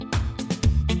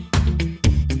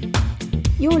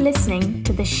You're listening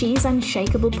to the She's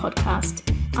Unshakable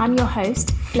podcast. I'm your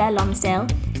host, Fleur Lonsdale,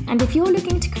 and if you're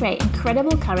looking to create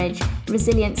incredible courage,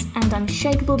 resilience, and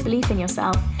unshakable belief in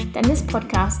yourself, then this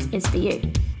podcast is for you.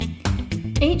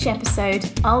 Each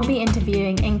episode, I'll be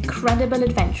interviewing incredible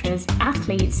adventurers,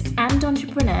 athletes, and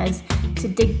entrepreneurs to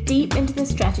dig deep into the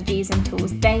strategies and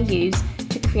tools they use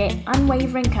to create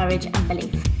unwavering courage and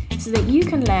belief, so that you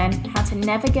can learn how to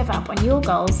never give up on your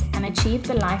goals and achieve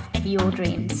the life of your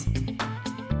dreams.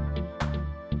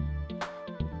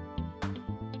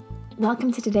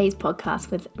 Welcome to today's podcast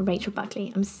with Rachel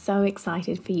Buckley. I'm so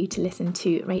excited for you to listen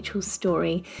to Rachel's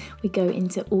story. We go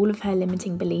into all of her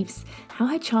limiting beliefs, how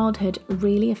her childhood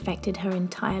really affected her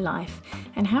entire life,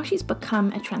 and how she's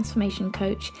become a transformation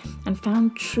coach and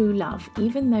found true love,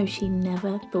 even though she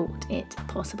never thought it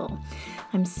possible.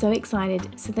 I'm so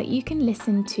excited so that you can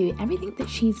listen to everything that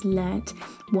she's learnt,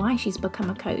 why she's become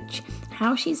a coach,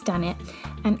 how she's done it,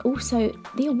 and also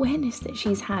the awareness that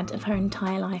she's had of her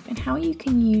entire life and how you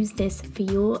can use this for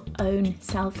your own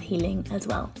self-healing as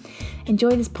well.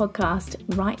 Enjoy this podcast,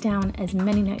 write down as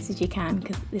many notes as you can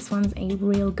because this one's a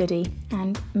real goodie,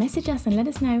 and message us and let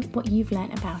us know what you've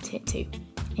learnt about it too.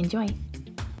 Enjoy.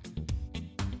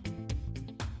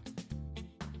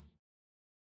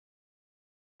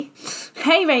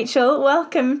 Hey Rachel,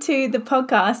 welcome to the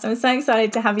podcast. I'm so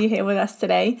excited to have you here with us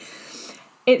today.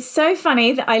 It's so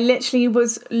funny that I literally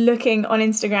was looking on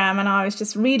Instagram and I was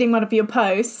just reading one of your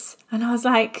posts and I was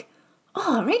like,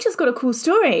 oh, Rachel's got a cool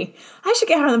story. I should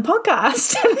get her on the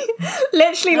podcast.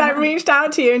 Literally reached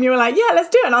out to you and you were like, yeah, let's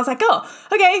do it. And I was like, oh,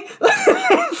 okay,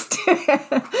 let's do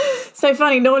it. So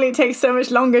funny. Normally it takes so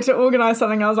much longer to organize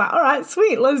something. I was like, all right,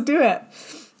 sweet, let's do it.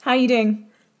 How are you doing?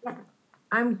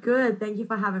 I'm good. Thank you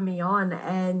for having me on.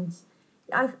 And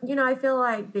I feel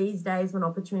like these days when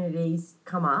opportunities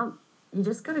come up, you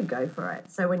just got to go for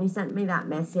it. So when you sent me that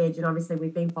message, and obviously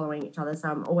we've been following each other, so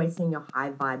I'm always seeing your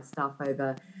high vibe stuff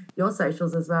over your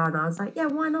socials as well. And I was like, yeah,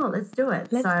 why not? Let's do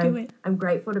it. Let's do it. I'm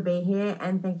grateful to be here.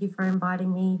 And thank you for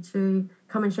inviting me to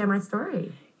come and share my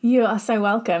story. You are so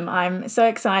welcome. I'm so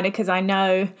excited because I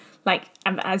know,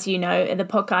 as you know, the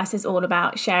podcast is all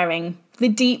about sharing the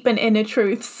deep and inner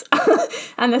truths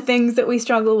and the things that we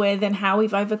struggle with and how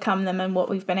we've overcome them and what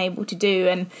we've been able to do.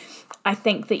 And I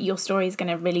think that your story is going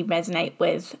to really resonate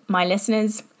with my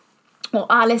listeners or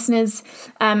our listeners,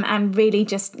 and really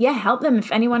just, help them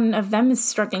if any one of them is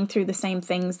struggling through the same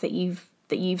things that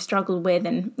you've struggled with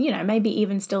and, maybe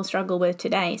even still struggle with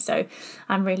today. So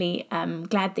I'm really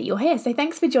glad that you're here. So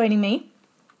thanks for joining me.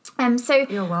 So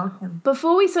you're welcome.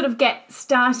 Before we sort of get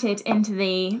started into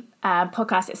the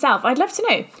podcast itself, I'd love to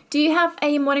know, do you have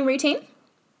a morning routine?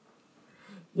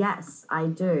 Yes, I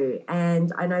do.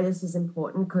 And I know this is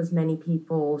important because many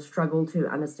people struggle to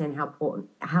understand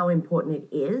how important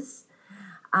it is.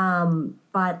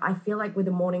 But I feel like with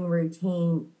a morning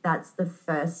routine, that's the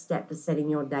first step to setting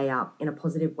your day up in a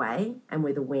positive way and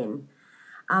with a win.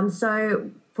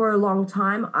 So for a long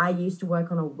time, I used to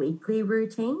work on a weekly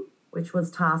routine, which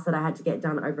was tasks that I had to get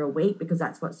done over a week because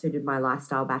that's what suited my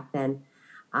lifestyle back then.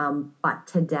 But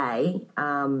today,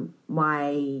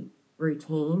 my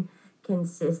routine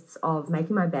consists of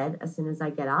making my bed as soon as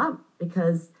I get up,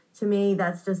 because to me,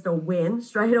 that's just a win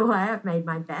straight away. I've made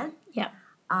my bed. Yeah.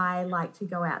 I like to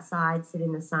go outside, sit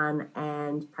in the sun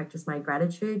and practice my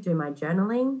gratitude, do my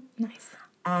journaling. Nice.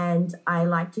 And I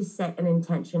like to set an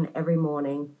intention every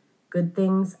morning. Good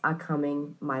things are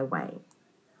coming my way.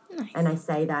 Nice. And I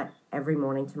say that every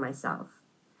morning to myself.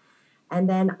 And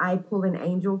then I pull an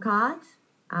angel card.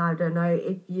 I don't know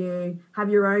if you have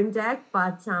your own deck,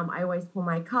 but I always pull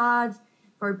my card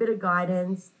for a bit of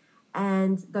guidance.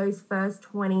 And those first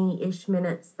 20-ish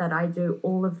minutes that I do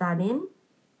all of that in,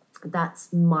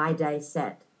 that's my day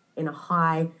set in a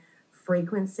high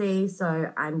frequency.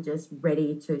 So I'm just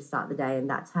ready to start the day. And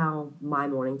that's how my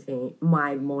morning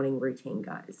routine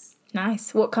goes.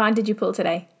 Nice. What card did you pull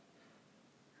today?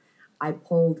 I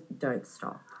pulled Don't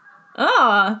Stop.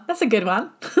 Oh, that's a good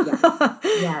one.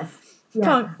 Yes.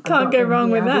 Yeah, can't go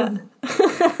wrong with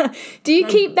that. Do you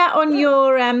keep that on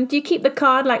your do you keep the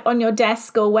card on your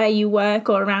desk or where you work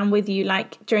or around with you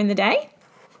during the day?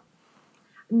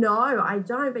 No, I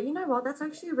don't. But you know what? That's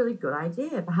actually a really good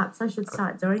idea. Perhaps I should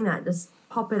start doing that. Just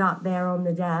pop it up there on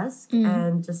the desk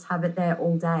and just have it there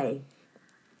all day.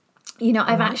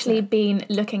 I've actually been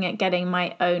looking at getting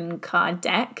my own card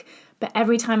deck, but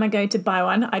every time I go to buy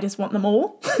one, I just want them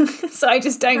all. So I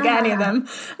just don't get any of them.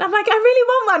 And I'm like, I really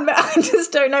want one, but I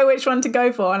just don't know which one to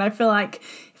go for. And I feel like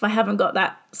if I haven't got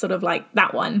that sort of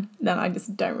that one, then I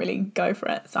just don't really go for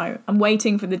it. So I'm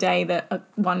waiting for the day that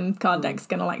one card deck's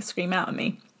going to scream out at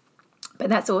me. But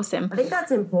that's awesome. I think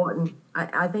that's important.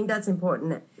 I think that's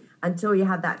important. Until you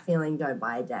have that feeling, don't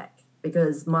buy a deck,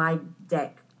 because my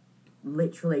deck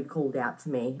literally called out to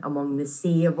me among the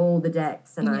sea of all the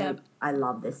decks, and I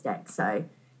love this deck. So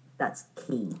that's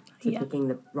key to picking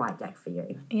the right deck for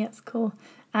you. Yeah, it's cool.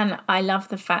 And I love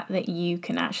the fact that you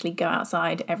can actually go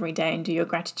outside every day and do your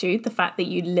gratitude. The fact that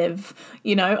you live,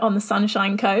 you know, on the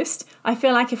Sunshine Coast. I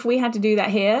feel like if we had to do that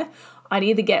here, I'd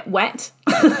either get wet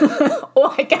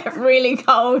or I get really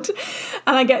cold.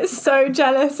 And I get so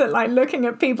jealous at like looking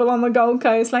at people on the Gold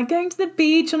Coast, like going to the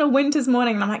beach on a winter's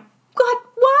morning. And I'm like, God,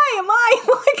 why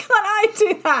can't I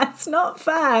do that? It's not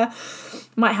fair.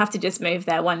 Might have to just move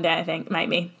there one day, I think,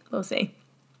 maybe. We'll see.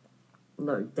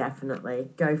 Look, definitely.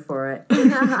 Go for it.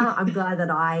 I'm glad that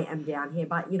I am down here.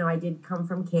 But, you know, I did come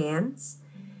from Cairns.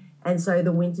 And so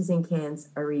the winters in Cairns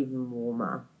are even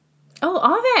warmer. Oh,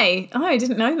 are they? Oh, I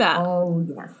didn't know that. Oh,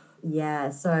 yes. Yeah.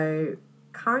 So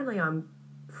currently I'm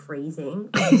freezing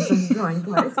on the Sunshine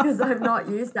Coast because I'm not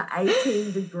used to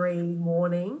 18-degree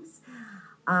mornings.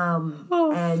 And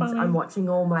funny. I'm watching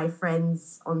all my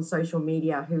friends on social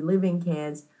media who live in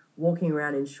Cairns walking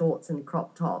around in shorts and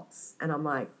crop tops. And I'm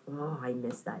like, oh, I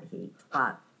miss that heat.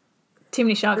 But too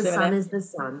many sharks over there. The sun is the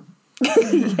sun.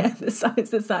 Yeah, the sun is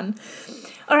the sun.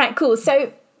 All right, cool.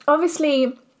 So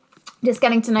obviously, just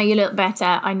getting to know you a little better,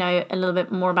 I know a little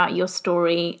bit more about your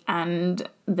story and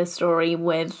the story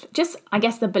with just, I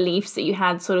guess, the beliefs that you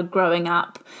had sort of growing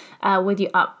up with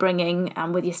your upbringing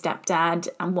and with your stepdad,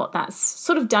 and what that's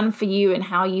sort of done for you and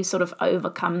how you sort of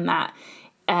overcome that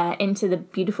into the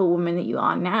beautiful woman that you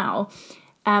are now.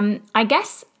 I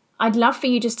guess I'd love for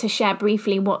you just to share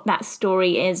briefly what that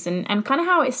story is and kind of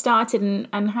how it started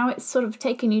and how it's sort of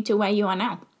taken you to where you are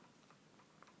now.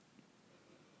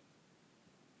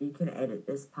 You can edit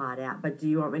this part out, but do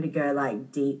you want me to go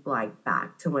like deep, like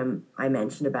back to when I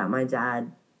mentioned about my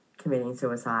dad committing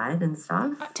suicide and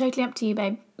stuff? Totally up to you,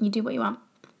 babe. You do what you want.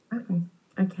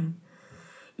 Okay.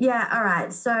 Yeah, all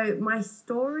right. So my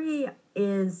story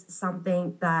is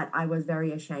something that I was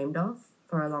very ashamed of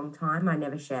for a long time. I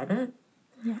never shared it.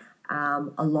 Yeah.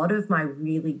 A lot of my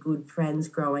really good friends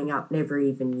growing up never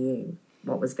even knew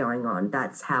what was going on.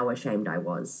 That's how ashamed I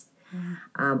was.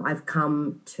 Yeah. I've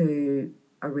come to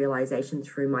a realization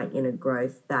through my inner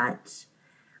growth that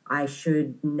I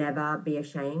should never be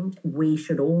ashamed. We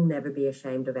should all never be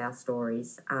ashamed of our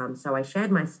stories. So I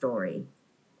shared my story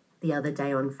the other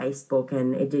day on Facebook,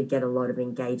 and it did get a lot of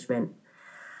engagement.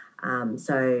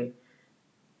 So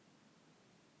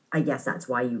I guess that's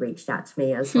why you reached out to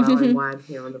me as well and why I'm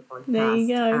here on the podcast. There you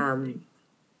go.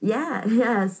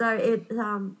 Yeah. So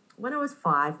when I was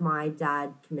 5, my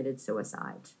dad committed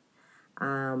suicide.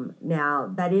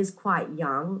 Now, that is quite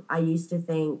young. I used to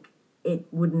think it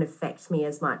wouldn't affect me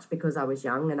as much because I was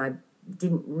young and I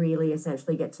didn't really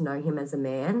essentially get to know him as a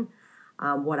man.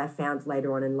 What I found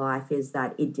later on in life is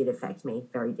that it did affect me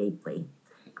very deeply.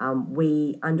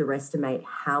 We underestimate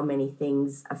how many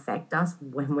things affect us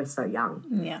when we're so young.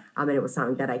 Yeah. And it was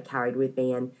something that I carried with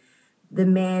me. And the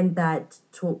man that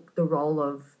took the role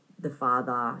of the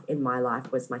father in my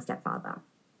life was my stepfather.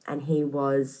 And he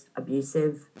was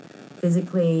abusive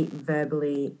physically,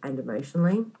 verbally, and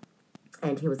emotionally.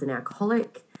 And he was an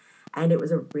alcoholic. And it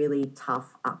was a really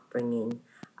tough upbringing.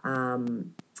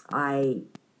 I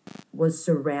was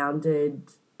surrounded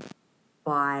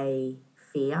by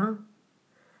fear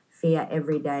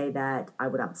every day that I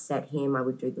would upset him, I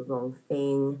would do the wrong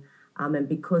thing. And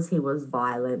because he was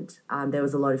violent, there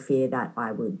was a lot of fear that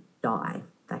I would die,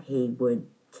 that he would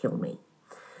kill me.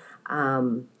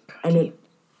 And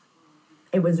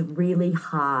it was really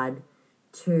hard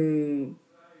to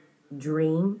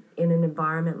dream in an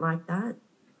environment like that.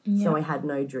 Yeah. So I had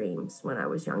no dreams when I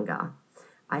was younger.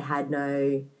 I had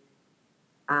no...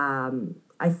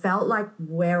 I felt like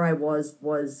where I was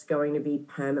going to be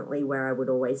permanently where I would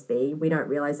always be. We don't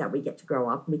realize that we get to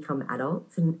grow up and become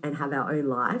adults and have our own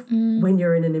life. When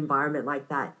you're in an environment like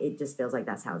that, it just feels like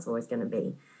that's how it's always going to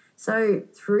be. So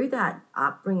through that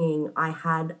upbringing, I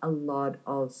had a lot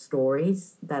of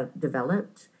stories that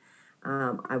developed.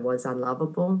 I was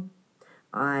unlovable.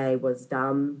 I was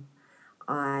dumb.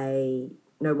 No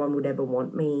one would ever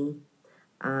want me.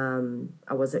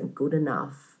 I wasn't good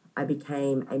enough. I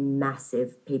became a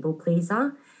massive people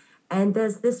pleaser. And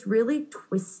there's this really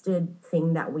twisted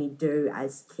thing that we do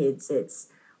as kids. It's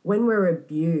when we're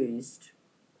abused,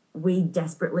 we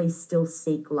desperately still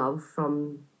seek love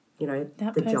from,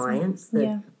 the giants,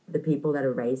 the people that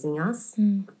are raising us.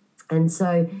 And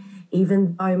so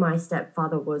even though my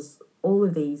stepfather was all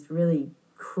of these really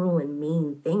cruel and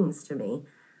mean things to me,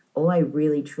 all I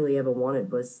really truly ever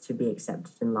wanted was to be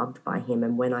accepted and loved by him.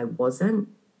 And when I wasn't,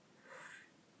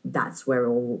 that's where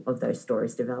all of those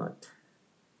stories developed.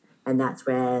 And that's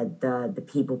where the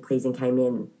people pleasing came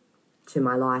in to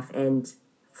my life. And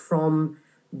from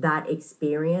that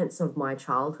experience of my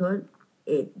childhood,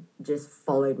 it just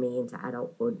followed me into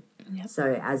adulthood. Yep.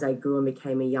 So as I grew and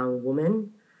became a young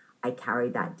woman, I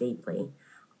carried that deeply.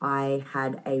 I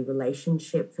had a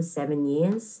relationship for 7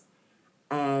 years,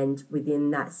 and within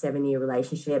that 7-year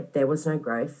relationship, there was no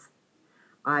growth.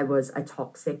 I was a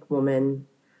toxic woman.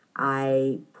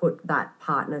 I put that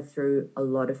partner through a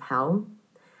lot of hell.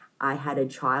 I had a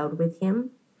child with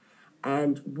him.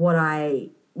 And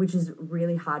which is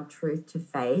really hard truth to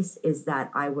face, is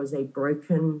that I was a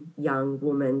broken young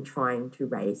woman trying to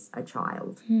raise a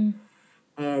child.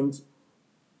 And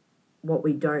what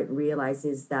we don't realize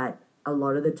is that a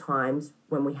lot of the times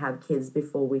when we have kids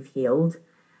before we've healed,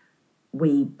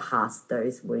 we pass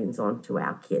those wounds on to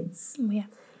our kids. Yeah.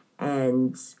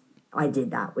 And I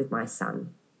did that with my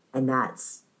son. And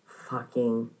that's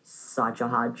fucking such a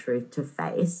hard truth to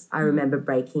face. I remember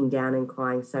breaking down and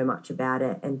crying so much about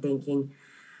it and thinking,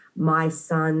 my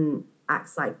son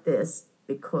acts like this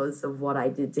because of what I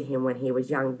did to him when he was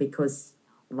young. Because,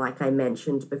 like I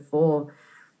mentioned before,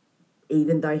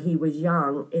 even though he was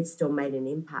young, it still made an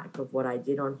impact of what I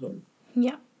did on him.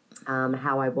 Yeah.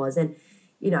 How I was. And,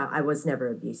 you know, I was never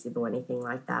abusive or anything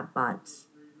like that, but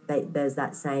there's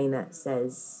that saying that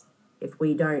says, if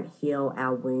we don't heal,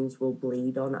 our wounds will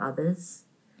bleed on others.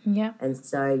 Yeah. And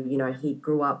so, you know, he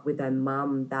grew up with a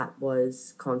mum that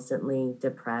was constantly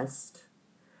depressed,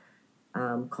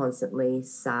 constantly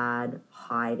sad,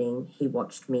 hiding. He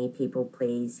watched me people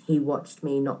please. He watched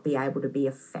me not be able to be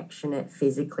affectionate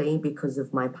physically because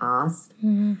of my past.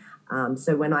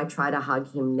 So when I try to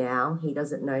hug him now, he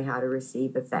doesn't know how to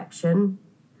receive affection.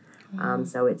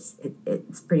 So it's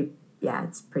pretty,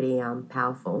 it's pretty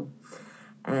powerful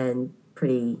and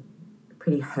pretty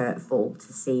hurtful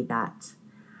to see that.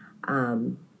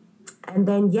 And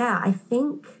then, I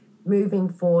think moving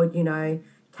forward, you know,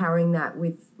 carrying that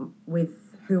with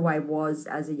who I was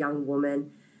as a young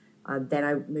woman. Then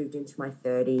I moved into my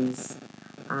 30s.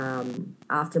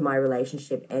 After my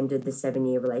relationship ended, the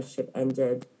 7-year relationship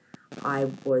ended, I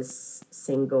was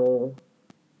single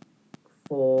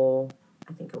for,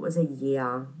 I think it was a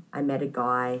year. I met a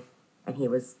guy and he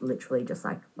was literally just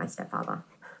like my stepfather.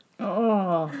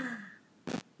 Oh.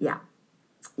 Yeah.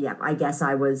 I guess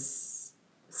I was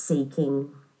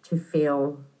seeking to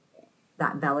feel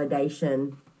that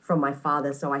validation from my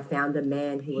father. So I found a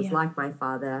man who was like my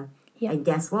father. Yeah. And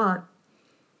guess what?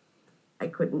 I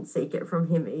couldn't seek it from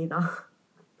him either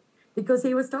because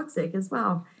he was toxic as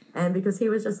well. And because he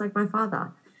was just like my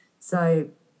father. So,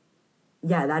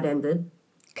 that ended.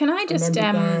 Can I just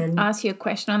ask you a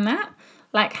question on that?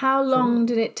 Like, how long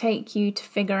did it take you to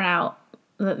figure out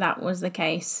that was the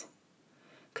case?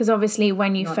 Because obviously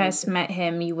when you first met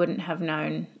him, you wouldn't have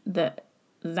known that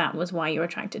was why you were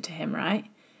attracted to him, right?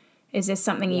 Is this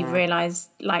something you've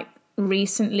realised, like,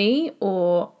 recently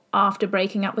or after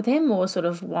breaking up with him, or sort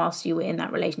of whilst you were in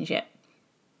that relationship?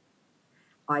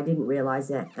 I didn't realise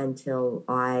it until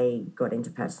I got into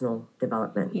personal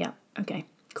development. Yeah, okay,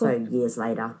 cool. So years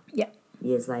later. Yeah.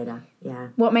 Years later, yeah.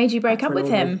 What made you break up with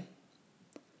him?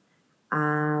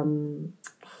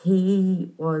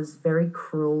 He was very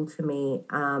cruel to me,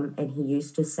 and he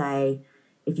used to say,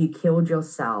 if you killed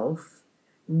yourself,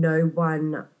 no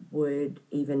one would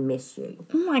even miss you.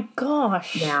 Oh my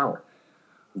gosh. Now,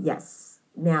 yes.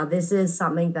 Now, this is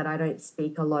something that I don't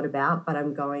speak a lot about, but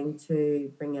I'm going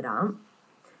to bring it up.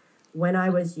 When I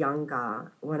was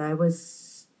younger, when I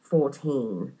was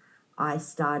 14, I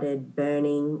started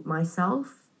burning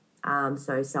myself,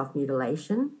 so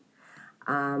self-mutilation.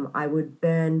 I would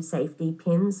burn safety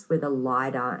pins with a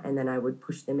lighter and then I would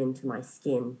push them into my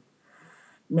skin.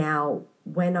 Now,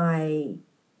 when I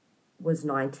was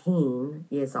 19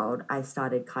 years old, I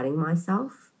started cutting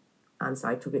myself. So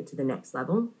I took it to the next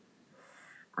level.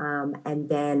 And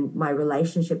then my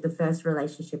relationship, the first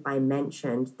relationship I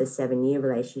mentioned, the 7-year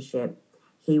relationship,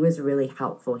 he was really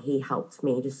helpful. He helped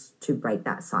me just to break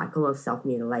that cycle of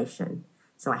self-mutilation.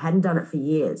 So I hadn't done it for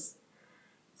years.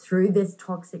 Through this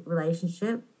toxic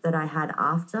relationship that I had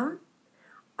after,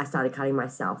 I started cutting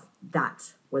myself.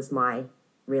 That was my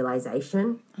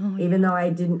realization. Oh, yeah. Even though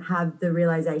I didn't have the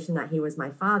realization that he was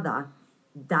my father,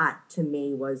 that to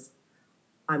me was,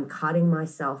 I'm cutting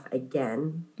myself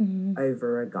again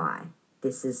over a guy.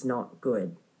 This is not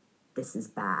good. This is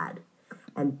bad.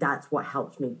 And that's what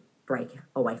helped me break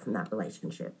away from that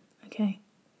relationship. Okay.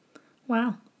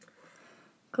 Wow.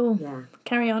 Cool. Yeah.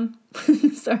 Carry on.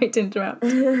 Sorry to interrupt.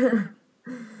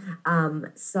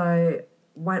 So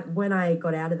when I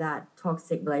got out of that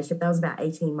toxic relationship, that was about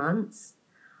 18 months,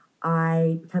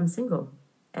 I became single,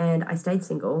 and I stayed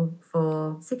single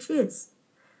for 6 years.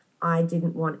 I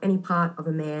didn't want any part of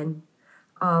a man.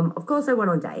 Of course, I went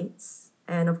on dates,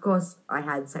 and of course, I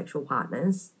had sexual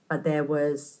partners, but there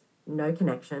was no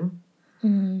connection.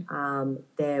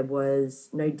 There was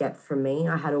no depth from me.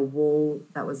 I had a wall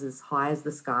that was as high as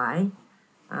the sky,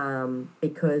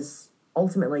 because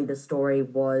ultimately the story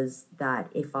was that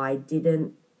if I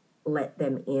didn't let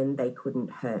them in, they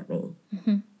couldn't hurt me.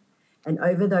 And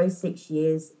over those 6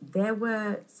 years, there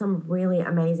were some really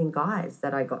amazing guys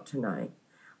that I got to know,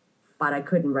 but I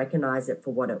couldn't recognize it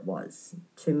for what it was.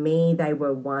 To me, they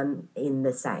were one in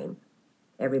the same.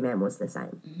 Every man was the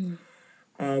same.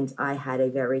 And I had a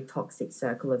very toxic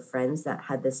circle of friends that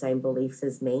had the same beliefs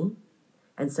as me.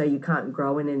 And so you can't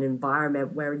grow in an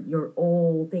environment where you're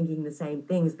all thinking the same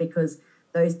things, because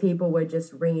those people were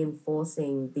just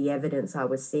reinforcing the evidence I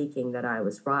was seeking that I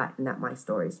was right and that my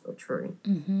stories were true.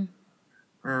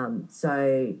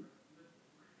 So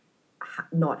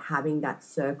not having that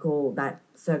circle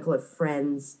of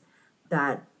friends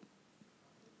that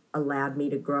allowed me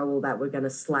to grow, or that were going to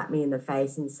slap me in the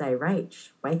face and say, Rach,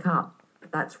 wake up.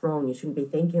 That's wrong. You shouldn't be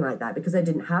thinking like that. Because I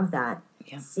didn't have that.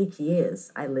 6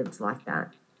 years I lived like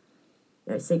that.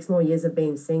 6 more years of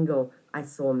being single, I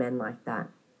saw men like that.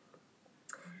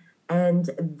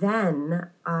 And then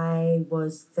I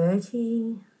was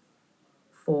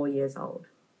 34 years old.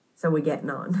 So we're getting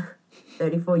on.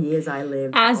 34 years I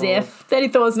lived. As if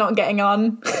 34 is not getting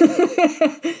on.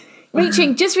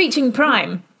 reaching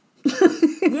prime.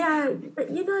 Yeah,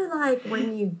 but like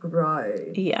when you grow,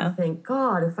 you think,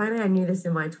 God, if only I knew this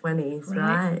in my 20s,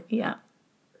 right? Yeah.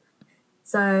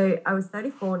 So I was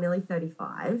 34, nearly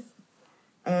 35,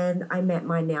 and I met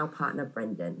my now partner,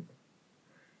 Brendan.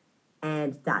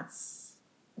 And that's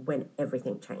when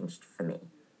everything changed for me.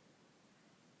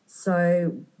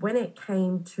 So when it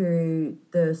came to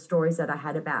the stories that I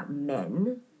had about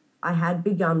men, I had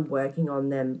begun working on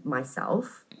them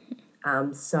myself.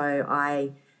 So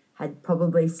I had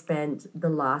probably spent the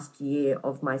last year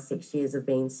of my 6 years of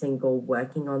being single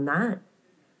working on that,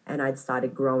 and I'd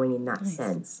started growing in that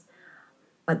sense.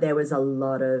 But there was a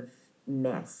lot of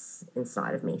mess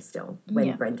inside of me still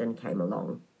when Brendan came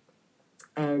along.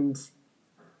 And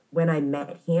when I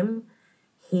met him,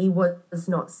 he was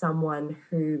not someone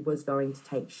who was going to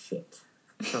take shit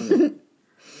from me.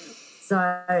 So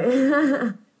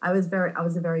I was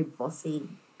a very bossy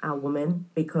woman,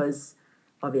 because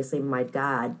obviously my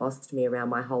dad bossed me around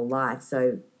my whole life.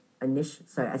 So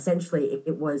essentially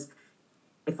it was,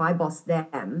 if I boss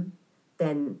them,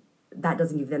 then that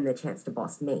doesn't give them the chance to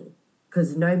boss me,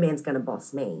 because no man's going to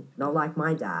boss me, not like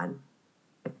my dad,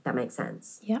 if that makes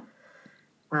sense. Yeah.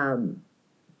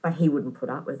 But he wouldn't put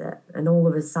up with it. And all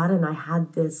of a sudden I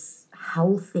had this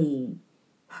healthy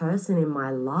person in my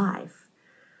life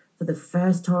for the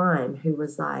first time who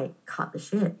was like, cut the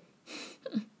shit.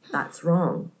 That's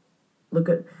wrong. Look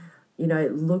at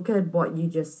what you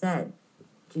just said.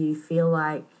 Do you feel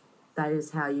like that is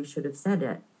how you should have said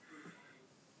it?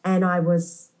 And I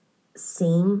was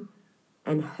seen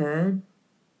and heard,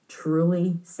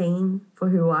 truly seen for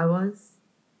who I was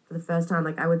for the first time.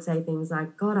 Like I would say things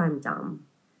like, God, I'm dumb.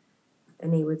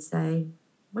 And he would say,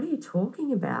 what are you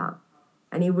talking about?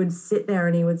 And he would sit there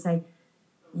and he would say,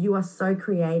 you are so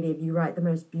creative. You write the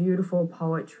most beautiful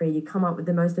poetry. You come up with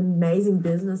the most amazing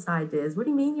business ideas. What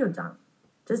do you mean you're dumb?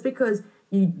 Just because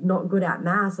you're not good at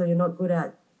maths or you're not good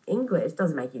at English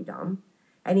doesn't make you dumb.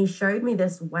 And he showed me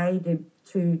this way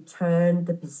to turn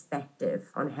the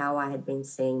perspective on how I had been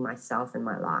seeing myself in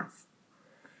my life.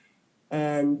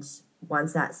 And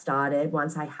once I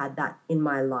had that in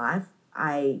my life,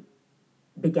 I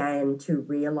began to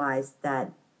realize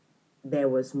that there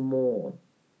was more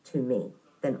to me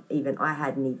than even I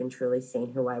hadn't even truly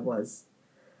seen who I was.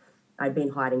 I'd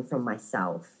been hiding from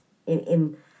myself.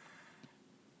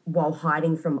 While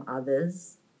hiding from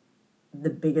others, the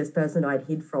biggest person I'd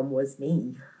hid from was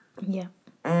me. Yeah.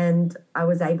 And I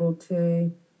was able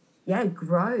to,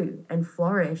 grow and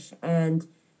flourish, and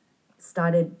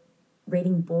started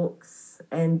reading books.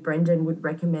 And Brendan would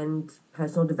recommend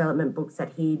personal development books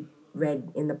that he'd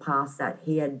read in the past that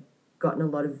he had gotten a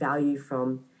lot of value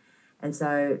from. And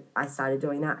so I started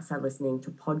doing that. I started listening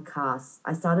to podcasts.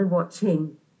 I started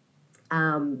watching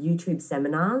YouTube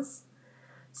seminars.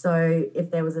 So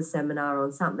if there was a seminar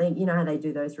on something, you know how they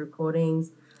do those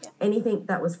recordings, anything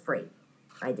that was free,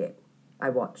 I did. I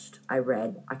watched, I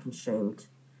read, I consumed,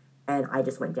 and I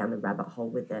just went down the rabbit hole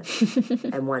with it.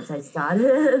 And once I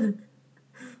started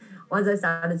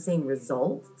seeing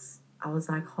results, I was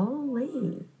like,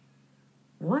 holy,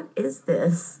 what is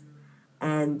this?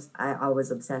 And I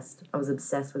was obsessed. I was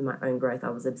obsessed with my own growth.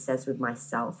 I was obsessed with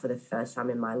myself for the first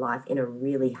time in my life in a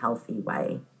really healthy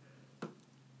way.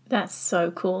 That's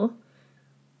so cool.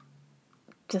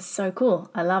 Just so cool.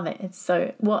 I love it. It's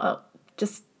so,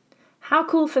 just how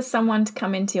cool for someone to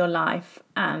come into your life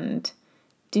and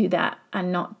do that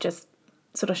and not just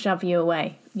sort of shove you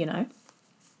away, you know?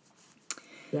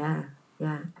 Yeah.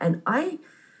 And I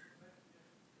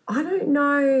don't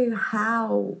know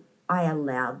how I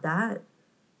allowed that,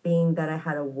 being that I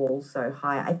had a wall so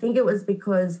high. I think it was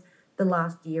because the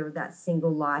last year of that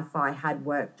single life, I had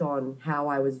worked on how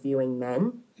I was viewing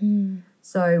men.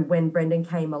 So when Brendan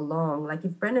came along, like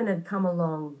if Brendan had come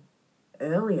along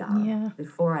earlier,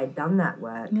 before I'd done that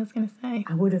work, I was going to say,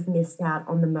 I would have missed out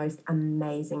on the most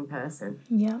amazing person.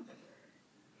 Yeah.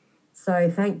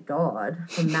 So thank God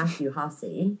for Matthew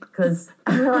Hussey, because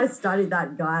I studied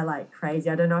that guy like crazy.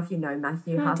 I don't know if you know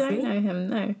Matthew Hussey. I don't know him,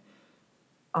 no.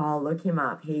 Oh, look him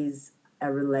up. He's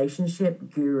a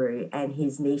relationship guru and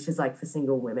his niche is like for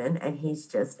single women and he's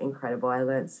just incredible. I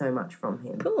learned so much from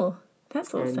him. Cool.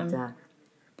 That's awesome. And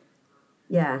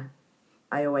yeah,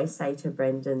 I always say to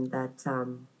Brendan that,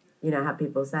 you know how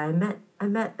people say, I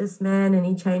met this man and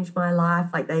he changed my life.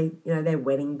 Like they, you know, their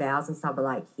wedding vows and stuff, but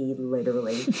like he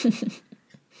literally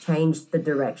changed the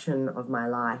direction of my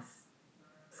life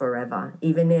forever.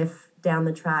 Even if down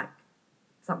the track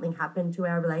something happened to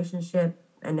our relationship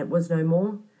and it was no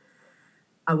more,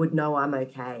 I would know I'm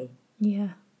okay. Yeah.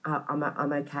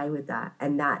 I'm okay with that.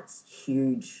 And that's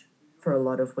huge for a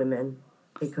lot of women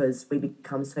because we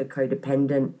become so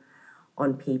codependent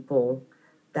on people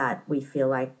that we feel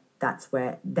like that's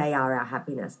where they are our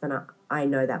happiness. But I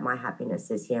know that my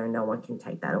happiness is here and no one can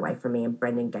take that away from me. And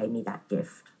Brendan gave me that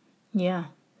gift. Yeah,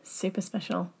 super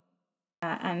special.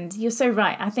 And you're so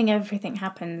right. I think everything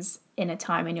happens in a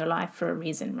time in your life for a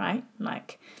reason, right?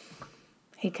 Like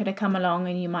he could have come along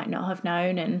and you might not have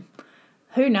known, and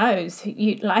who knows?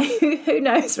 Who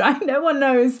knows, right? No one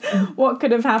knows what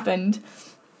could have happened.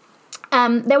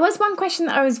 There was one question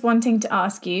that I was wanting to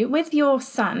ask you. With your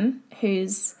son,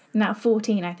 who's now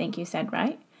 14, I think you said,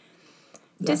 right?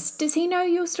 Yes. Does he know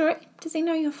your story? Does he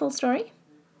know your full story?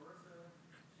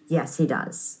 Yes, he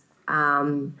does.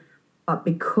 But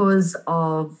because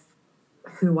of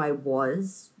who I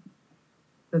was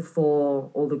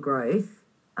before all the growth,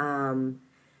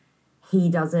 he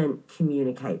doesn't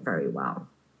communicate very well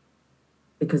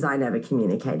because I never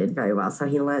communicated very well. So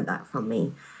he learned that from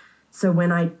me. So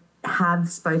when I have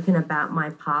spoken about my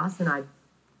past and I've,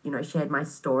 you know, shared my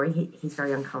story, he's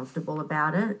very uncomfortable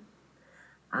about it.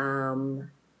 And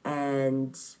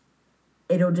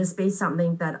it'll just be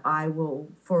something that I will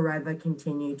forever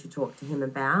continue to talk to him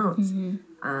about.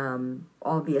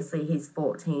 Obviously, he's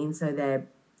 14, so they're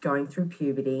going through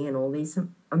puberty and all these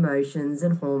emotions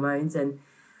and hormones, and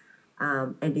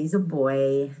he's a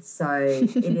boy, so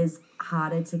it is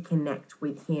harder to connect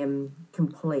with him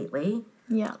completely.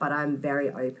 Yeah. But I'm very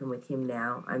open with him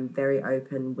now. I'm very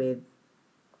open with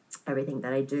everything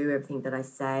that I do, everything that I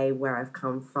say, where I've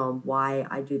come from, why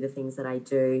I do the things that I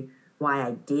do, why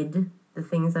I did the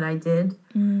things that I did.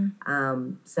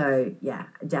 So, yeah,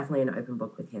 definitely an open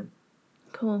book with him.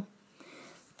 Cool.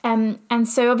 And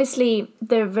so obviously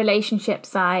the relationship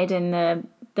side and the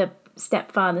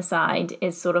stepfather side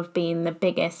is sort of been the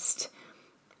biggest,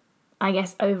 I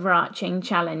guess, overarching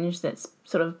challenge that's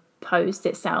sort of posed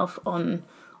itself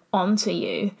onto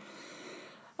you.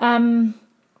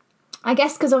 I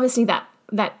guess because obviously that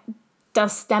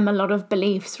does stem a lot of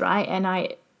beliefs, right? And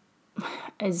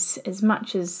as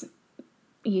much as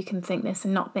you can think this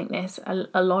and not think this,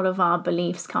 a lot of our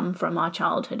beliefs come from our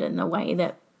childhood and the way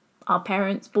that our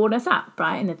parents brought us up,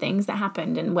 right? And the things that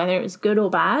happened, and whether it was good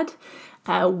or bad,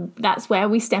 that's where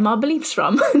we stem our beliefs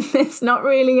from. There's not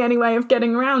really any way of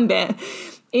getting around it.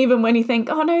 Even when you think,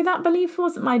 oh no, that belief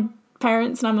wasn't my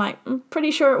parents, and I'm like, I'm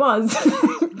pretty sure it was.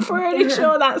 Pretty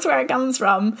sure that's where it comes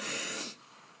from.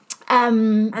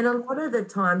 And a lot of the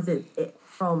times it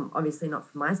from, obviously not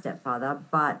from my stepfather,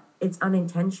 but it's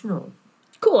unintentional.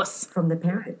 Of course. From the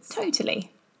parents.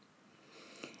 Totally.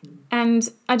 And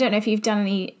I don't know if you've done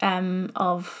any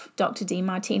of Dr.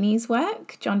 Demartini's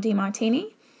work, John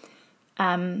Demartini.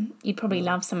 You'd probably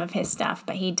love some of his stuff,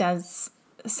 but he does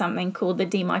something called the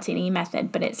Demartini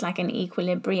method, but it's like an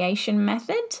equilibration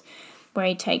method where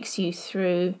he takes you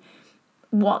through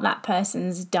what that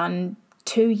person's done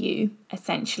to you,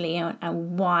 essentially,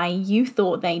 and why you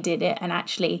thought they did it, and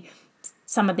actually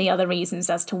some of the other reasons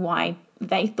as to why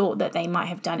they thought that they might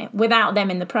have done it without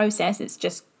them in the process. It's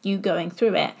just you going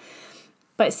through it,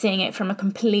 but seeing it from a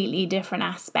completely different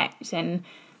aspect, and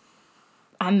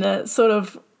the sort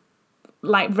of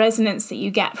like resonance that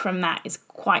you get from that is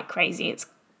quite crazy. It's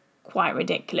quite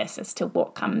ridiculous as to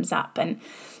what comes up, and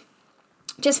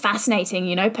just fascinating.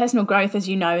 You know, personal growth, as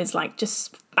you know, is like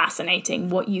just fascinating.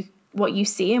 What you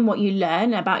see and what you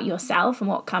learn about yourself and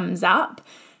what comes up.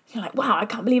 You're like, wow, I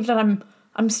can't believe that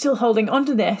I'm still holding on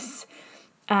to this.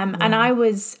 And I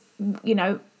was, you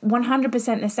know,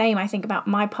 100% the same. I think about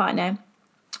my partner.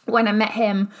 When I met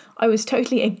him, I was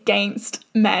totally against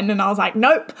men, and I was like,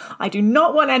 nope, I do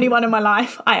not want anyone in my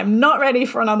life. I am not ready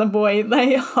for another boy.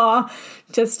 They are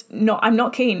just not, I'm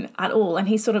not keen at all. And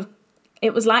he sort of,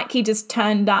 it was like he just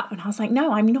turned up, and I was like,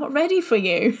 no, I'm not ready for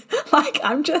you. Like,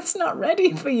 I'm just not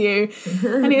ready for you.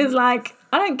 And he was like,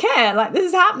 I don't care. Like, this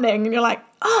is happening. And you're like,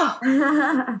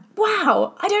 oh,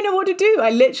 wow, I don't know what to do. I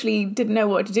literally didn't know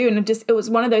what to do. And it was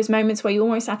one of those moments where you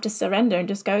almost have to surrender and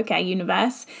just go, okay,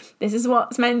 universe, this is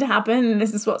what's meant to happen, and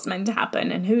this is what's meant to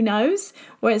happen. And who knows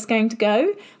where it's going to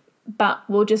go, but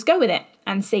we'll just go with it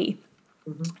and see.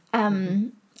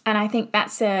 And I think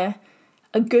that's a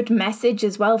good message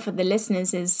as well for the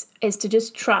listeners is to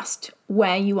just trust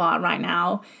where you are right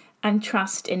now, and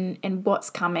trust in what's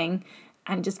coming,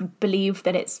 and just believe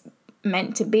that it's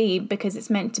meant to be because it's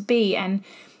meant to be. And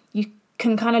you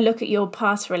can kind of look at your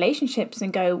past relationships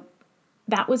and go,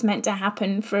 that was meant to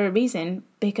happen for a reason,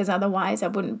 because otherwise I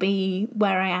wouldn't be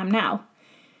where I am now,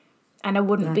 and I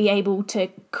wouldn't be able to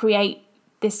create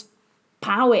this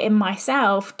power in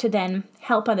myself to then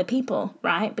help other people,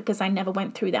 right? Because I never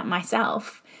went through that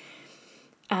myself.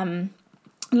 And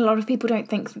a lot of people don't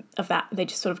think of that. They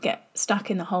just sort of get stuck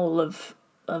in the hole of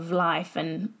life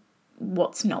and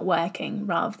what's not working,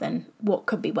 rather than what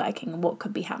could be working and what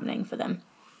could be happening for them.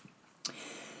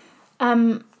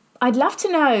 I'd love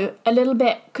to know a little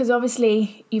bit, because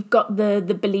obviously you've got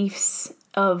the beliefs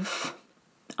of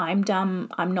I'm dumb,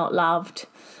 I'm not loved,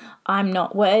 I'm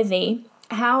not worthy,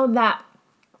 how that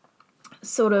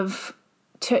sort of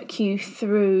took you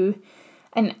through.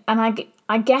 And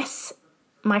I guess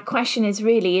my question is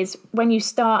when you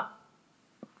start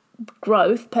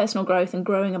personal growth, and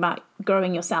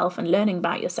growing yourself and learning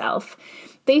about yourself,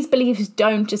 these beliefs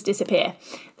don't just disappear.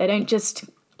 They don't just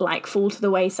like fall to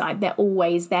the wayside. They're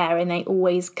always there, and they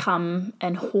always come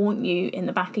and haunt you in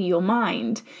the back of your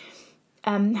mind.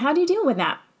 How do you deal with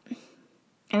that?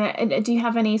 And do you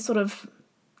have any sort of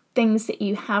things that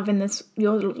you have in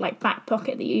your like back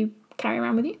pocket that you carry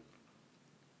around with you?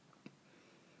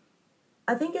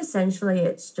 I think essentially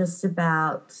it's just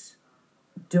about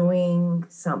doing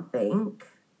something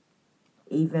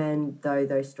even though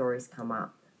those stories come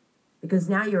up, because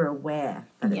now you're aware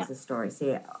that it's a story.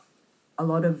 See, a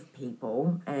lot of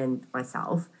people, and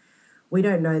myself, we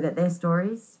don't know that they're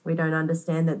stories. We don't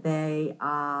understand that they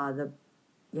are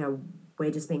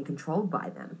we're just being controlled by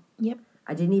them. Yep.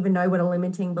 I didn't even know what a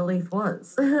limiting belief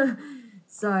was.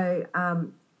 So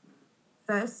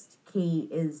first key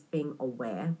is being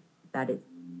aware that it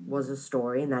was a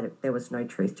story and that there was no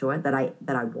truth to it, that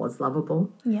I was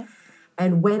lovable. Yeah.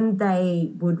 And when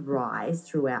they would rise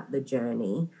throughout the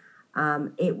journey,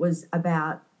 it was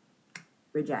about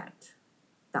reject.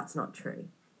 That's not true.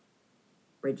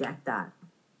 Reject that.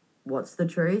 What's the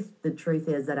truth? The truth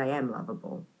is that I am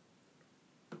lovable.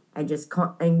 And just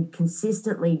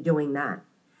consistently doing that.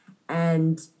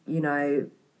 And,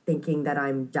 thinking that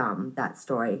I'm dumb, that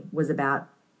story was about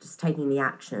just taking the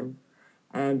action.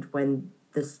 And when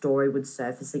the story would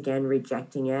surface again,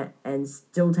 rejecting it and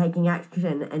still taking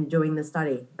action and doing the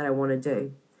study that I want to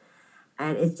do.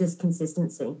 And it's just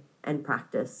consistency and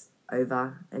practice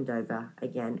over and over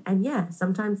again. And yeah,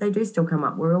 sometimes they do still come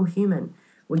up. We're all human.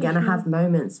 We're going to have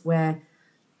moments where,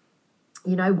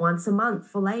 once a month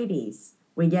for ladies,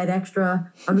 we get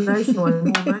extra emotional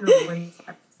and hormonal when it's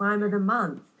at the time of the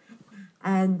month.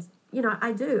 And,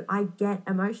 I get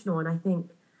emotional, and I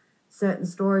think certain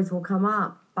stories will come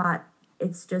up, but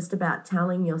it's just about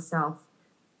telling yourself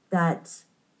that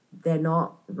they're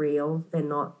not real, they're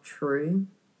not true,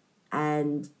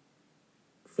 and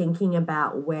thinking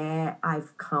about where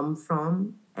I've come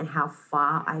from and how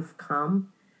far I've come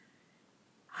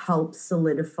helps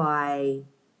solidify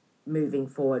moving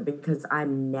forward, because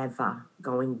I'm never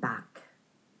going back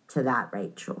to that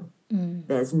Rachel.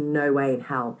 There's no way in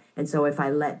hell. And so if I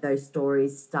let those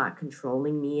stories start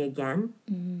controlling me again,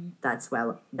 that's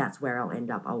where I'll end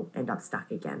up. I'll end up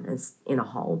stuck again in a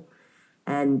hole.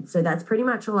 And so that's pretty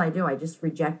much all I do. I just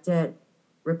reject it,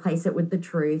 replace it with the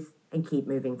truth, and keep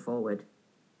moving forward.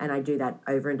 And I do that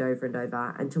over and over and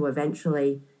over until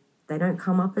eventually they don't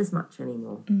come up as much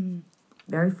anymore.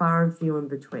 Very far and few in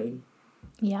between.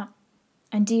 Yeah.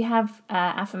 And do you have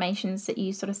affirmations that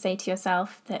you sort of say to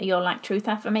yourself that you're like truth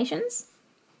affirmations?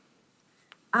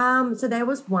 So there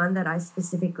was one that I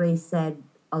specifically said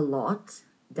a lot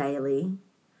daily,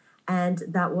 and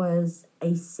that was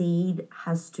a seed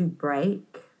has to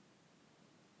break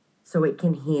so it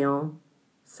can heal,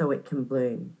 so it can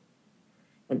bloom.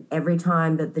 And every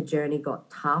time that the journey got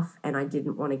tough and I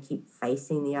didn't want to keep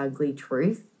facing the ugly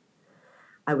truth,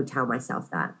 I would tell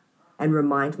myself that and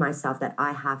remind myself that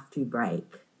I have to break.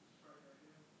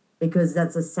 Because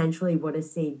that's essentially what a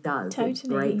seed does.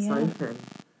 Totally, it breaks open.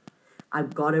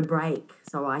 I've got to break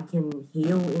so I can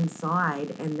heal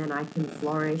inside, and then I can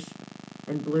flourish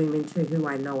and bloom into who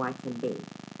I know I can be.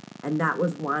 And that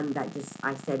was one that just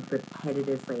I said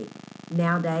repetitively.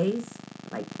 Nowadays,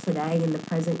 like today in the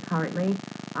present currently,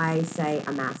 I say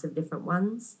a mass of different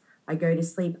ones. I go to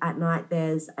sleep at night.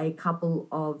 There's a couple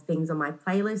of things on my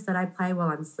playlist that I play while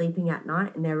I'm sleeping at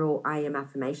night, and they're all I am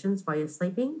affirmations while you're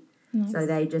sleeping. Nice. So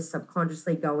they just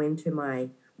subconsciously go into my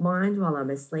mind while I'm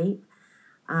asleep.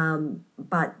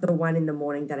 But the one in the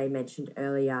morning that I mentioned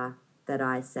earlier that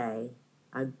I say,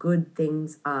 good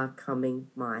things are coming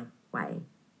my way.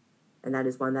 And that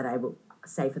is one that I will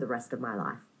say for the rest of my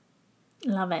life.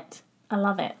 Love it. I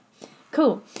love it.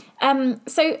 Cool.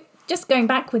 So just going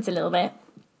backwards a little bit,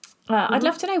 I'd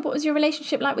love to know, what was your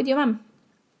relationship like with your mum?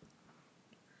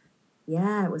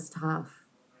 Yeah, it was tough.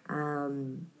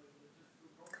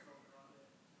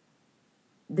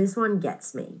 This one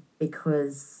gets me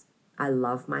because I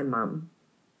love my mum,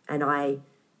 and I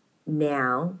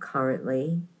now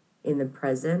currently in the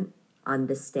present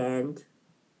understand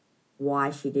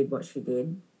why she did what she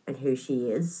did and who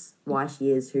she is, why she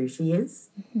is who she is,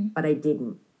 but I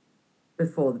didn't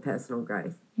before the personal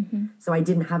growth. So I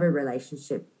didn't have a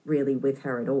relationship really with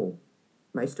her at all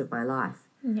most of my life.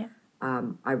 Yeah.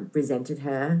 I resented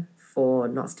her for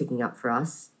not sticking up for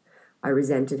us. I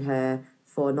resented her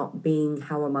for not being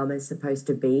how a mum is supposed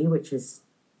to be, which is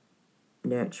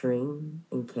nurturing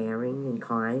and caring and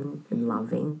kind and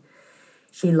loving.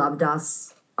 She loved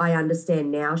us. I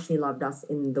understand now she loved us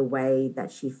in the way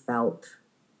that she felt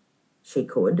she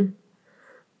could.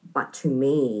 But to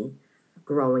me,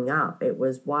 growing up, it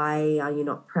was, why are you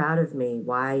not proud of me?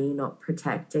 Why are you not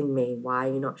protecting me? Why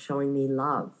are you not showing me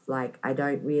love? Like, I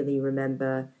don't really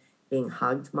remember being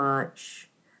hugged much,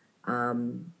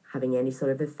 having any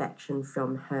sort of affection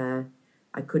from her.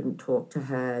 I couldn't talk to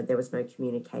her. There was no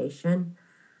communication.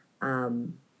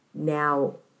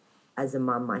 Now, as a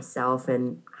mum myself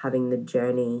and having the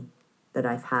journey that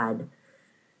I've had,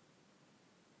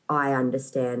 I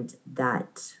understand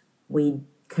that we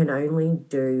can only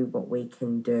do what we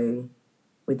can do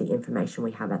with the information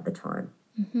we have at the time.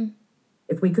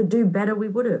 If we could do better, we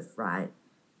would have, right?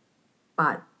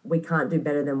 But we can't do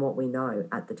better than what we know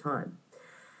at the time.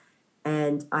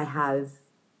 And I have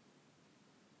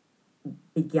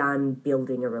begun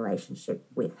building a relationship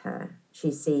with her.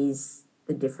 She sees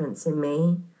the difference in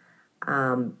me.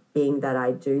 Being that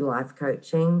I do life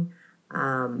coaching,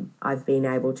 I've been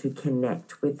able to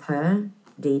connect with her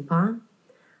deeper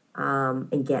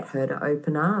and get her to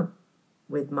open up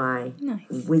with my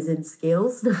wizard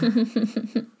skills.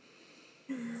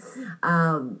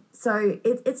 So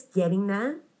it's getting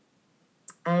there.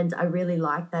 And I really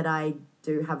like that I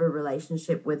do have a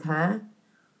relationship with her.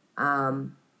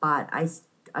 But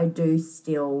I do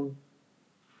still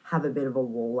have a bit of a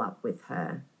wall up with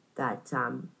her that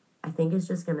I think is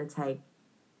just going to take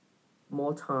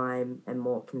more time and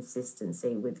more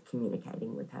consistency with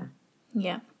communicating with her.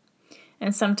 Yeah.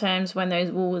 And sometimes when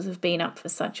those walls have been up for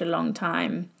such a long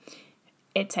time,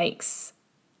 it takes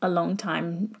a long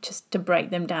time just to break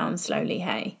them down slowly,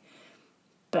 hey?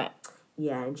 But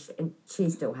yeah, and she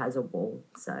still has a wall,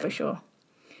 so for sure.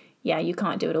 Yeah, you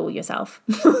can't do it all yourself.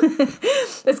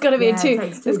 There's got to be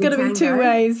there's got to be two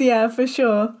ways, yeah, for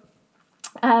sure.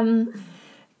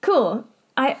 Cool.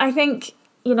 I think,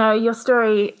 your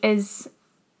story is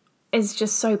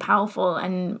just so powerful,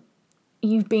 and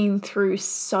you've been through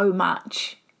so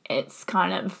much. It's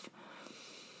kind of,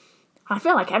 I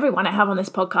feel like everyone I have on this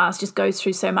podcast just goes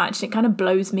through so much. It kind of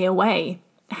blows me away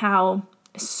how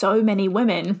so many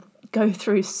women go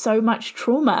through so much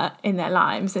trauma in their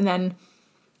lives and then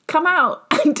come out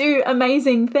and do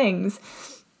amazing things.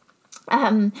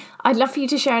 I'd love for you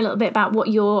to share a little bit about what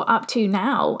you're up to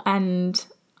now, and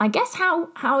I guess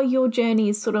how your journey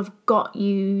has sort of got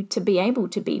you to be able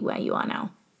to be where you are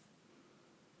now.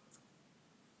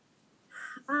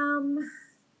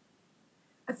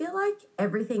 I feel like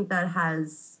everything that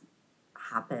has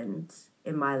happened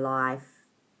in my life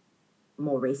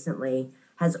more recently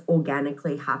has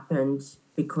organically happened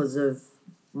because of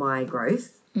my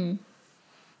growth.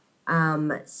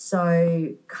 So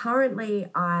currently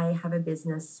I have a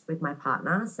business with my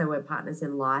partner. So we're partners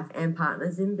in life and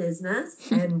partners in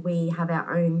business. And we have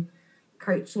our own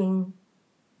coaching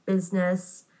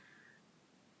business.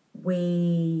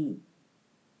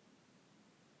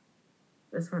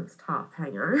 This one's tough,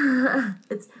 hang on.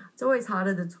 It's always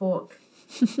harder to talk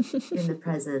in the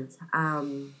present.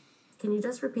 Can you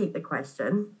just repeat the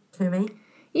question to me?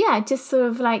 Yeah, just sort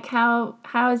of like how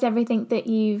has everything that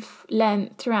you've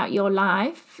learned throughout your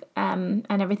life and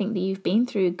everything that you've been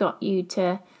through got you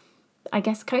to, I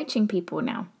guess, coaching people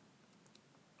now?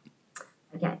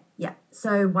 Okay, yeah.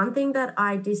 So one thing that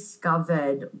I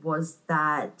discovered was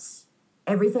that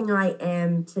everything I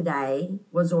am today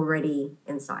was already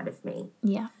inside of me.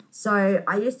 Yeah. So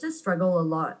I used to struggle a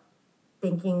lot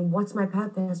thinking, what's my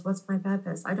purpose? What's my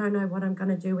purpose? I don't know what I'm going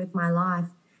to do with my life.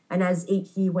 And as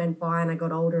each year went by and I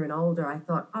got older and older, I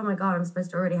thought, oh my God, I'm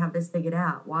supposed to already have this figured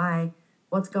out. Why?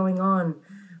 What's going on?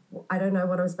 I don't know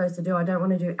what I'm supposed to do. I don't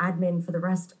want to do admin for the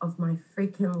rest of my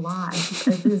freaking life.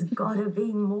 There's got to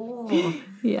be more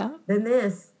than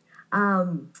this.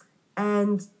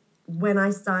 And when I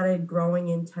started growing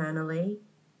internally,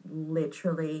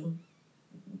 literally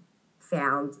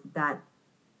found that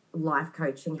life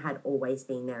coaching had always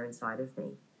been there inside of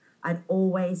me. I'd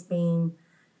always been,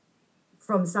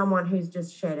 from someone who's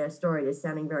just shared her story to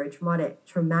sounding very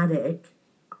traumatic,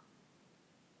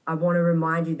 I want to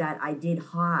remind you that I did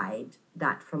hide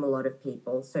that from a lot of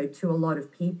people. So to a lot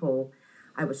of people,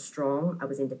 I was strong, I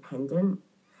was independent,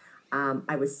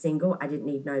 I was single, I didn't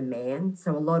need no man.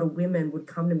 So a lot of women would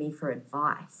come to me for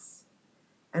advice.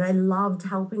 And I loved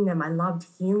helping them, I loved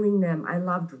healing them, I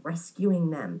loved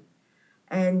rescuing them.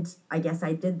 And I guess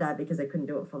I did that because I couldn't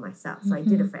do it for myself. So I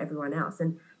did it for everyone else.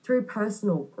 And through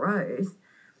personal growth,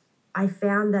 I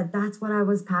found that that's what I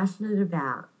was passionate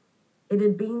about. It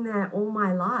had been there all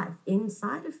my life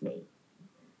inside of me.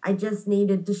 I just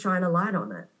needed to shine a light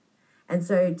on it. And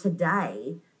so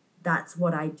today, that's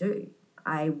what I do.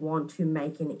 I want to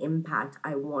make an impact.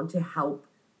 I want to help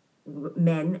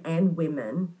men and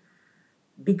women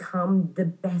become the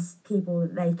best people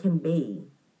that they can be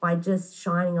by just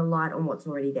shining a light on what's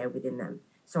already there within them.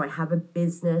 So I have a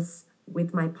business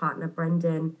with my partner,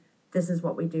 Brendan. This is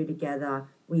what we do together.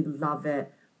 We love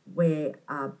it. We're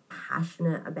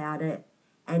passionate about it.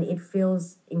 And it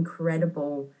feels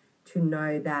incredible to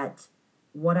know that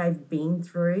what I've been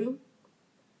through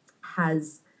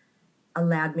has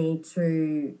allowed me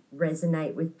to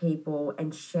resonate with people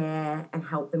and share and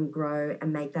help them grow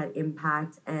and make that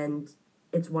impact. And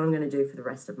it's what I'm going to do for the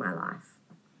rest of my life.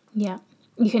 Yeah.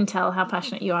 You can tell how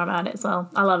passionate you are about it as well.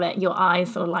 I love it. Your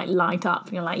eyes sort of like light up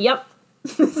and you're like, yep,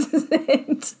 this is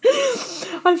it.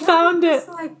 I found it.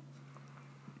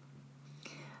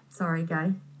 Sorry,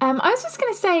 go. I was just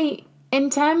going to say, in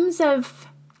terms of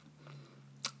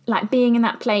like being in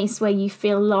that place where you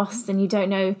feel lost and you don't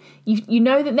know, you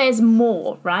know that there's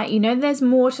more, right? You know there's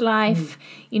more to life.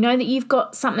 You know that you've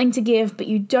got something to give, but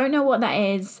you don't know what that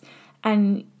is.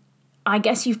 And I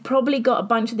guess you've probably got a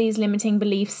bunch of these limiting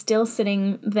beliefs still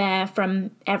sitting there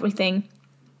from everything.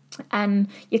 And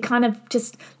you're kind of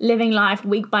just living life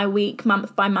week by week,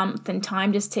 month by month, and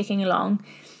time just ticking along.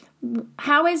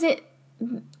 How is it?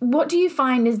 What do you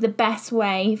find is the best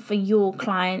way for your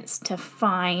clients to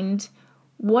find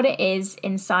what it is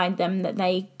inside them that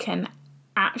they can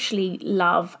actually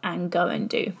love and go and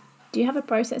do? Do you have a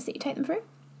process that you take them through?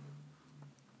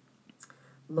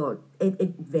 Look,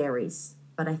 it varies.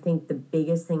 But I think the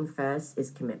biggest thing first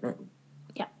is commitment.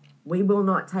 Yeah. We will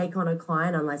not take on a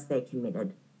client unless they're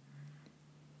committed.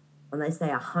 Unless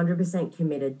they are 100%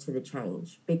 committed to the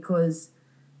change. Because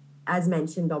as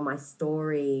mentioned on my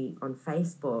story on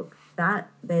Facebook, that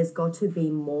there's got to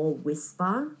be more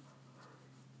whisper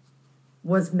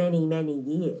was many, many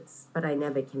years, but I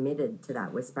never committed to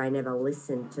that whisper. I never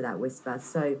listened to that whisper.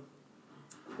 So,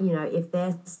 you know, if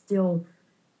they're still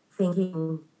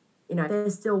thinking, you know, they're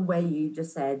still where you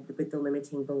just said with the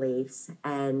limiting beliefs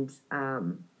and,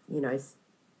 you know,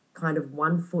 kind of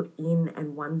 1 foot in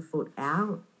and 1 foot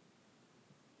out,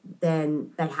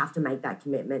 then they have to make that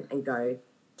commitment and go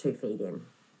 2 feet in.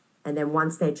 And then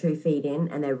once they're 2 feet in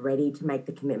and they're ready to make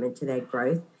the commitment to their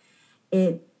growth,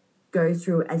 it goes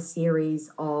through a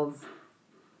series of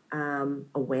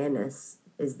awareness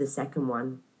is the second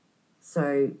one.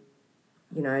 So,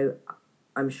 you know,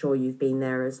 I'm sure you've been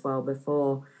there as well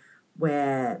before,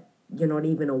 where you're not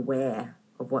even aware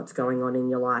of what's going on in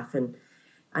your life. And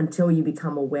until you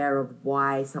become aware of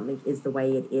why something is the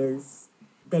way it is,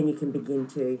 then you can begin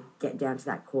to get down to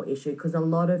that core issue. Because a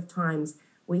lot of times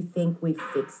we think we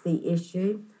fixed the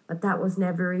issue, but that was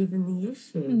never even the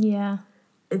issue. Yeah.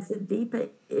 It's a deeper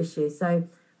issue. So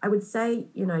I would say,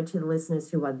 to the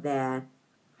listeners who are there,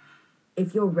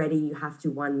 if you're ready, you have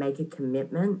to, one, make a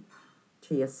commitment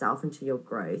to yourself and to your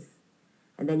growth.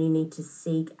 And then you need to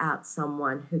seek out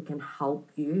someone who can help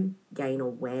you gain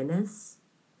awareness.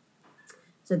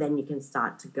 So then you can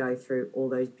start to go through all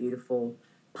those beautiful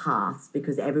paths,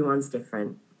 because everyone's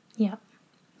different. Yeah,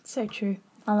 so true.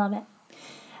 I love it.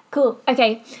 Cool.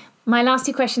 Okay, my last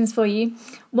two questions for you.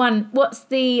 One, what's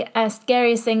the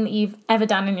scariest thing that you've ever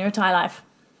done in your entire life?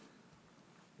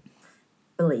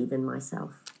 Believe in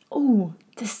myself. Oh,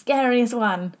 the scariest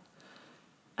one.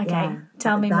 Okay,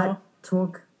 tell me more. That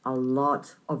took a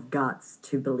lot of guts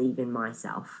to believe in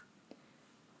myself,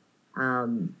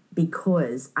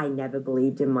 because I never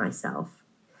believed in myself.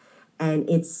 And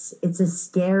it's a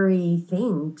scary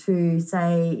thing to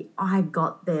say, I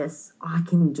got this, I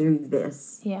can do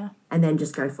this. Yeah. And then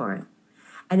just go for it.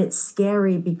 And it's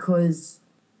scary because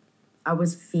I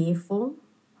was fearful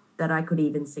that I could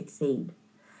even succeed.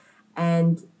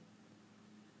 And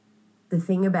the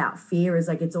thing about fear is,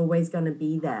 like, it's always going to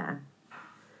be there.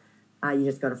 You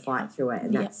just got to fight through it,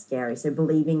 and that's scary. So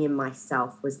believing in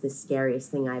myself was the scariest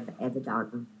thing I've ever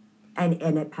done. And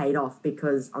it paid off,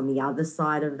 because on the other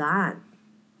side of that,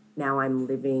 now I'm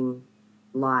living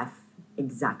life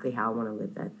exactly how I want to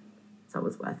live it. So it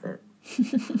was worth it.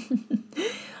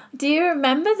 Do you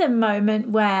remember the moment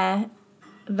where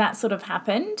that sort of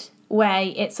happened, where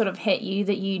it sort of hit you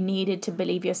that you needed to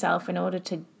believe yourself in order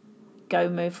to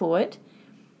move forward?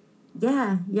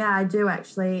 Yeah, I do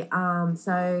actually.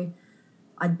 So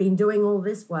I'd been doing all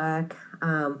this work.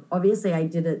 Obviously, I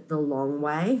did it the long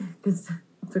way, because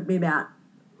it took me about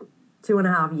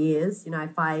 2.5 years.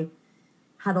 If I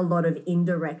had a lot of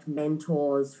indirect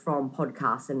mentors from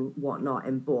podcasts and whatnot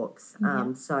and books.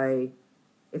 So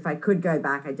if I could go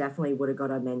back, I definitely would have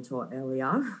got a mentor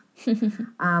earlier.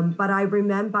 But I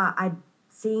remember I'd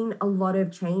seen a lot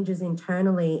of changes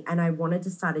internally, and I wanted to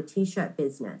start a t-shirt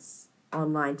business,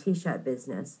 online t-shirt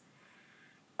business.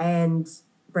 And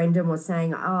Brendan was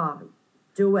saying,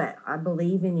 do it. I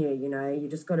believe in you, you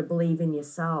just got to believe in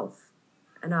yourself.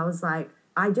 And I was like,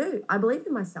 I do. I believe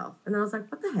in myself. And I was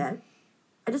like, what the heck?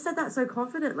 I just said that so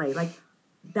confidently. Like,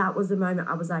 that was the moment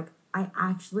I was like, I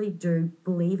actually do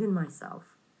believe in myself.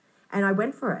 And I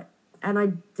went for it. And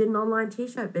I did an online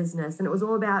t-shirt business, and it was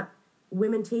all about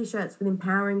women t-shirts with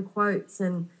empowering quotes.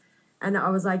 And I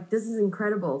was like, this is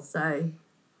incredible. So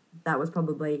that was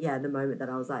probably, the moment that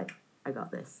I was like, I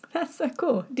got this. That's so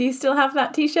cool. Do you still have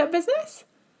that t-shirt business?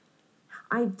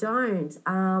 I don't.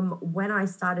 When I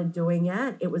started doing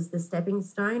it, it was the stepping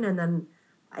stone, and then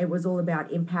it was all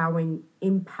about empowering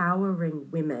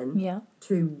women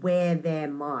to wear their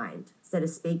mind. Instead of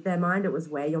speak their mind, it was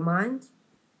wear your mind.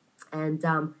 And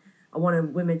I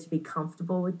wanted women to be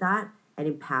comfortable with that and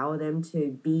empower them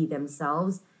to be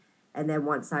themselves. And then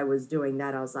once I was doing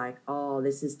that, I was like, oh,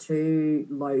 this is too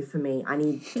low for me. I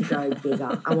need to go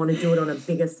bigger. I want to do it on a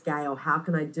bigger scale. How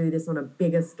can I do this on a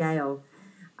bigger scale?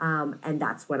 And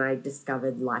that's when I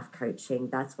discovered life coaching.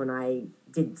 That's when I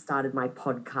started my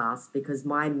podcast, because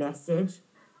my message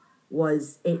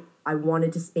was I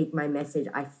wanted to speak my message.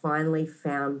 I finally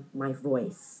found my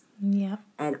voice. Yeah.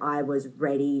 And I was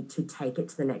ready to take it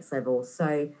to the next level.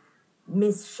 So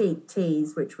Miss Chic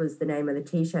Tees, which was the name of the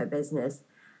t-shirt business,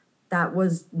 that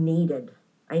was needed.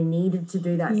 I needed to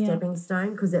do that stepping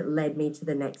stone, because it led me to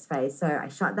the next phase. So I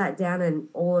shut that down, and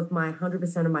all of my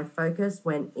 100% of my focus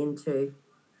went into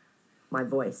my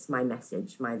voice, my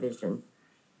message, my vision.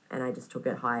 And I just took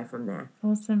it higher from there.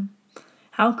 Awesome.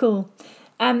 How cool.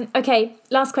 Okay,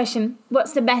 last question.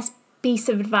 What's the best piece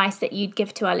of advice that you'd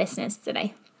give to our listeners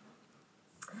today?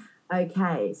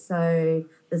 Okay, so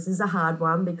this is a hard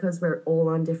one, because we're all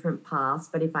on different paths.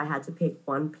 But if I had to pick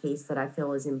one piece that I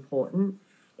feel is important,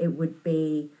 it would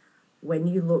be, when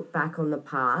you look back on the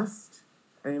past,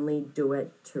 only do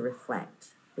it to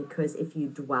reflect. Because if you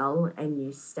dwell and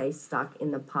you stay stuck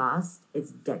in the past,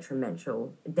 it's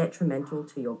detrimental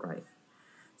to your growth.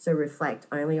 So reflect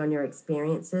only on your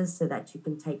experiences, so that you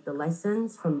can take the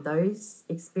lessons from those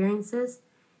experiences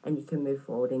and you can move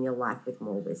forward in your life with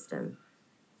more wisdom.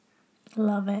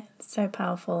 Love it. So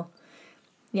powerful.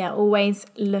 Yeah, always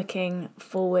looking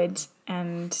forward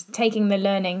and taking the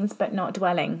learnings, but not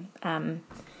dwelling.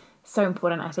 So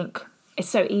important, I think. It's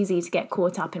so easy to get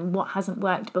caught up in what hasn't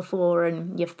worked before,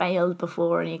 and you failed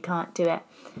before and you can't do it.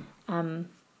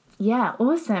 Yeah,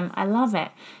 awesome. I love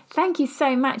it. Thank you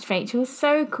so much, Rachel.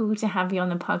 So cool to have you on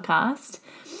the podcast.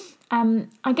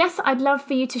 I guess I'd love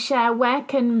for you to share, where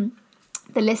can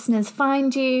the listeners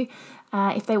find you?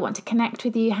 If they want to connect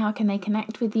with you, how can they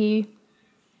connect with you?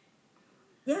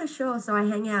 Yeah, sure. So I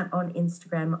hang out on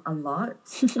Instagram a lot.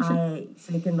 So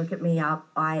you can look at me up.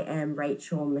 I am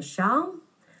Rachel Michelle.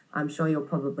 I'm sure you'll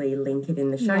probably link it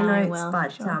in the show Yeah, I notes, will, for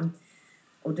but sure.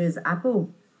 or does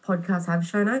Apple Podcasts have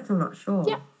show notes? I'm not sure.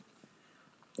 Yeah.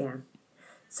 Yeah.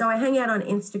 So I hang out on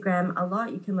Instagram a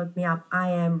lot. You can look me up.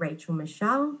 I am Rachel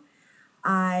Michelle.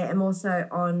 I am also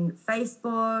on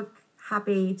Facebook,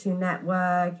 happy to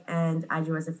network and add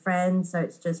you as a friend. So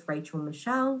it's just Rachel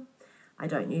Michelle. I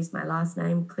don't use my last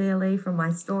name clearly from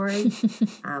my story.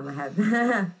 I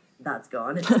have, that's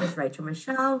gone. It's just Rachel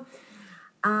Michelle.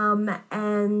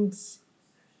 And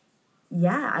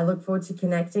yeah, I look forward to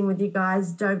connecting with you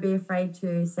guys. Don't be afraid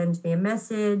to send me a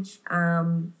message.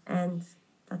 And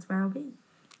that's where I'll be.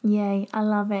 Yay, I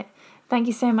love it. Thank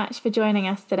you so much for joining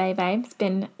us today, babe. It's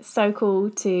been so cool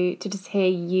to just hear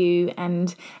you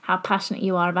and how passionate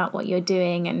you are about what you're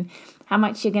doing and how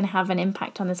much you're going to have an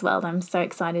impact on this world. I'm so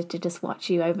excited to just watch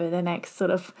you over the next sort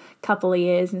of couple of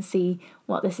years and see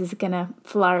what this is going to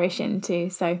flourish into.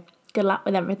 So good luck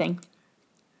with everything.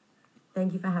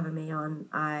 Thank you for having me on.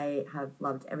 I have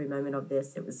loved every moment of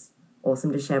this. It was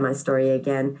awesome to share my story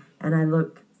again, and I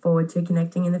look forward to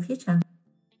connecting in the future.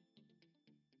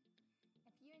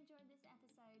 If you enjoyed this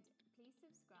episode, please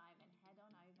subscribe and head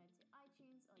on over to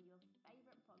iTunes or your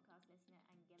favorite podcast listener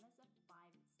and give us a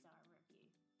 5-star review.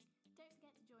 Don't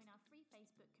forget to join our free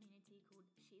Facebook community called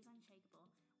She's Unshakable,